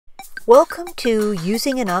Welcome to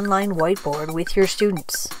Using an Online Whiteboard with your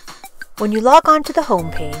students. When you log on to the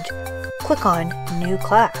home page, click on New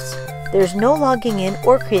Class. There's no logging in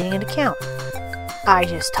or creating an account. I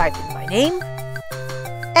just type in my name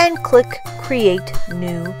and click Create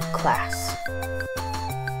New Class.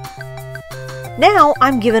 Now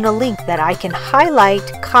I'm given a link that I can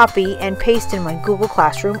highlight, copy, and paste in my Google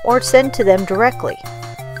Classroom or send to them directly.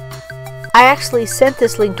 I actually sent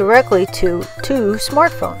this link directly to 2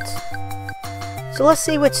 smartphones. So let's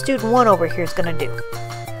see what student 1 over here is going to do.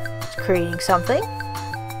 It's creating something.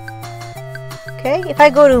 Okay, if I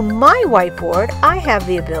go to my whiteboard, I have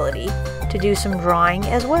the ability to do some drawing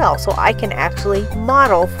as well, so I can actually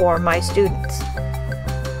model for my students.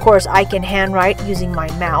 Of course, I can handwrite using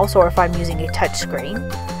my mouse, or if I'm using a touch screen.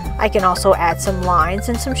 I can also add some lines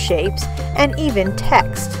and some shapes, and even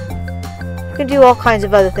text. You can do all kinds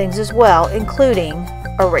of other things as well, including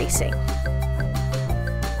erasing.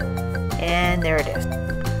 And there it is.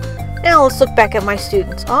 Now let's look back at my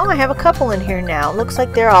students. Oh, I have a couple in here now. Looks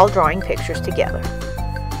like they're all drawing pictures together.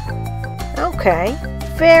 Okay,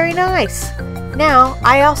 very nice. Now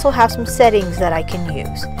I also have some settings that I can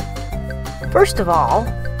use. First of all,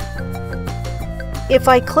 if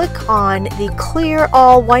I click on the Clear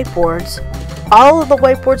All Whiteboards, all of the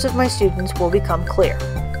whiteboards of my students will become clear.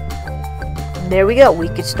 There we go, we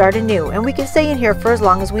could start anew, and we can stay in here for as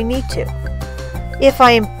long as we need to. If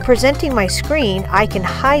I am presenting my screen, I can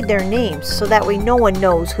hide their names so that way no one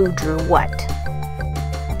knows who drew what.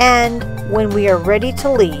 And when we are ready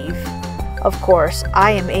to leave, of course,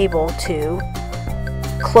 I am able to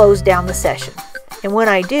close down the session. And when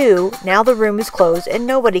I do, now the room is closed and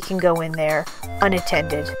nobody can go in there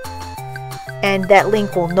unattended. And that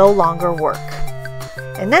link will no longer work.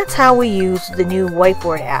 And that's how we use the new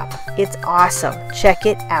Whiteboard app. It's awesome. Check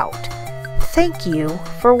it out. Thank you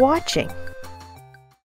for watching.